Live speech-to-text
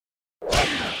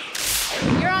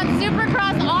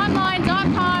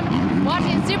SupercrossOnline.com,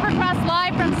 watching Supercross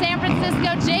live from San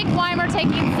Francisco. Jake Weimer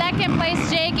taking second place.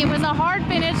 Jake, it was a hard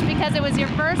finish because it was your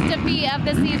first defeat of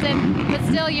the season, but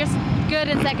still you're good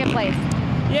in second place.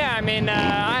 Yeah, I mean,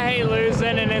 I hate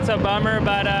losing and it's a bummer,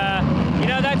 but you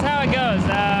know, that's how it goes.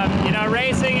 You know,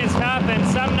 racing is tough and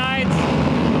some nights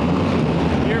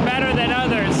you're better than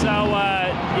others. So,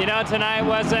 you know, tonight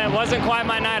wasn't quite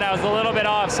my night. I was a little bit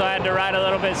off, so I had to ride a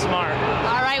little bit smart.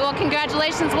 All right, well,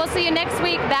 congratulations. We'll see you next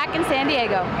week back in San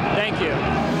Diego. Thank you.